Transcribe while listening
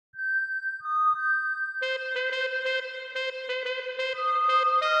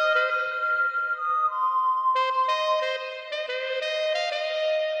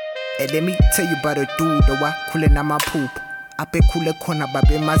Hey, let me tell you about a dude owakhule namaphupho abekhule khona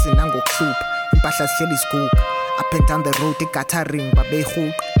babemazi nangokuhlupha impahla zihleli ziguga up and down the road egathering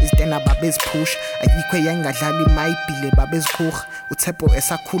babehuqa izitena babeziphusha ayikho eyangadlala imayibhile babezikhuha uThepho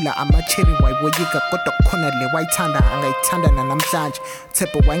esakhula amacherry wayiboyika kodwa kukhona le wayithanda angayithanda namhlanje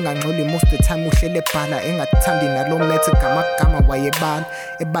uThepho wayengangxoli most of the time uhlele ebhala engathandi nalo methe gamagama wayebala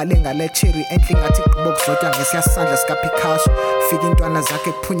ebale ngale cherry enhle ngathi qibo kuzotya ngesiyasandla sika Picasso fika intwana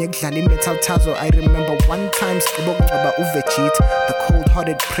zakhe kuphunye kudlala imetal tazo I remember one time siqibo kungcaba uVegeta the cold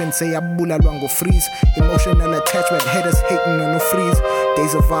hearted prince eyabulalwa ngoFreeze emotional attachment haters hating on Freeze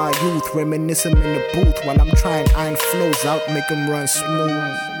days of our youth reminiscing in the booth while I'm trying iron flows out make them run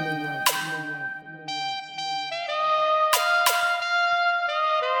smooth.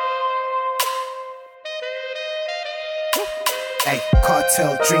 Hey,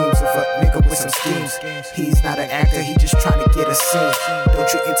 cartel dreams of a nigga with some schemes. He's not an actor, he just trying to get a scene.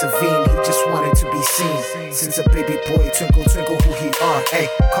 Don't you intervene, he just wanted to be seen. Since a baby boy, twinkle twinkle who he are. Hey,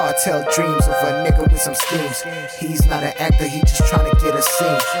 cartel dreams of a nigga with some schemes. He's not an actor, he just trying to get a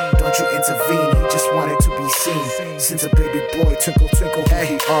scene. Don't you intervene, he just wanted to be seen. Since a baby boy, twinkle twinkle who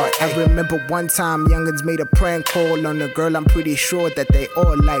he are. I remember one time youngins made a prank call on a girl I'm pretty sure that they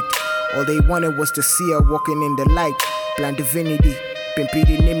all liked. All they wanted was to see her walking in the light. Blind divinity, been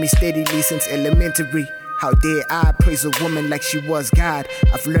beating in me steadily since elementary. How dare I praise a woman like she was God?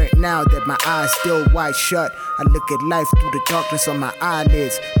 I've learned now that my eyes still wide shut. I look at life through the darkness on my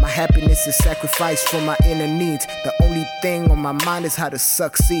eyelids. My happiness is sacrificed for my inner needs. The only thing on my mind is how to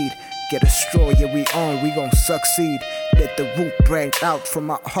succeed. Get a straw, yeah we gon' succeed. Let the root branch out from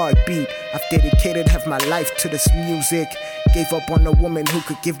my heartbeat. I've dedicated half my life to this music. Gave up on a woman who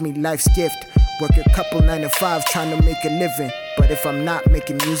could give me life's gift. Work a couple 9 to 5 trying to make a living. But if I'm not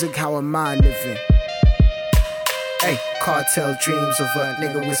making music, how am I living? Hey, cartel dreams of a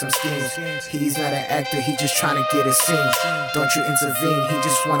nigga with some schemes. He's not an actor, he just trying to get a scene. Don't you intervene, he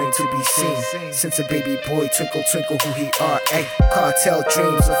just wanted to be seen. Since a baby boy, twinkle twinkle who he are. Hey, cartel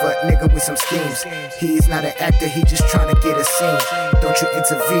dreams of a nigga with some schemes. He's not an actor, he just trying to get a scene. Don't you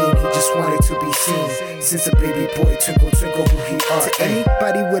intervene, he just wanted to be seen. Since a baby boy, twinkle twinkle who he are. To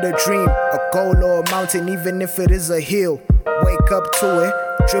anybody with a dream, a goal or a mountain, even if it is a hill, wake up to it.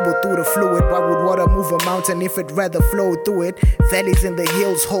 Dribble through the fluid. Why would water move a mountain if it rather flow through it? Valleys in the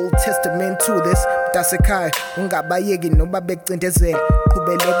hills hold testament to this. Mtasekhaya ungabayeki noma becindezela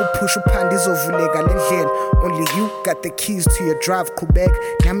qhubeleka uphusha uphanda izovuleka lendlela. Only you got the keys to your drive qhubeka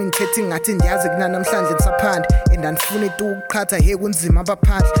nami ngithethe ngathi ndiyazi kunanamhlanje ngisaphanda endandifuna itu ukuqhatha he kunzima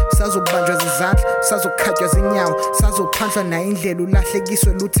abaphandle sazokubanjwa zizandla sazokukhatywa zinyawo sazophandlwa nayo indlela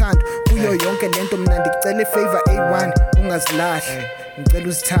ulahlekiswe luthando kuyo yonke lento mina ndicela favor A1 ungazilahli ngicela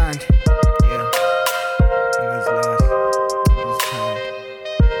uzithande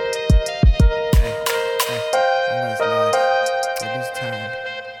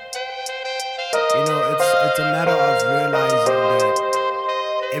It's a matter of realizing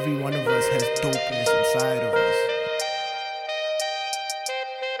that every one of us has dopeness inside of us.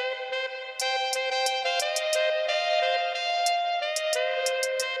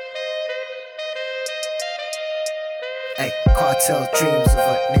 Hey, cartel dreams of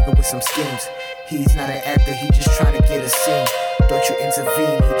a nigga with some schemes. He's not an actor, he just trying to get a scene. Don't you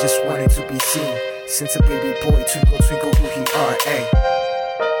intervene, he just wanted to be seen. Since a baby boy, twinkle twinkle who he are. Hey,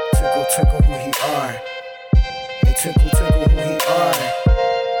 twinkle twinkle who he are. Hey, twinkle twinkle who he are.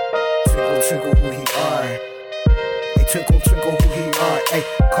 Twinkle twinkle who he are. Hey, twinkle twinkle who he are. Hey,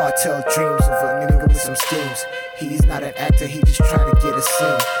 cartel dreams of a nigga with some schemes. He's not an actor, he just trying to get a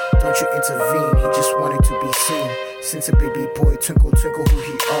scene. Don't you intervene, he just wanted to be seen. Since a baby boy, twinkle twinkle who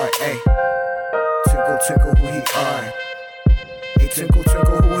he are. Hey, twinkle twinkle who he are. Hey, twinkle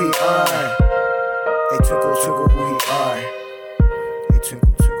twinkle who he are. Hey, twinkle twinkle who he are.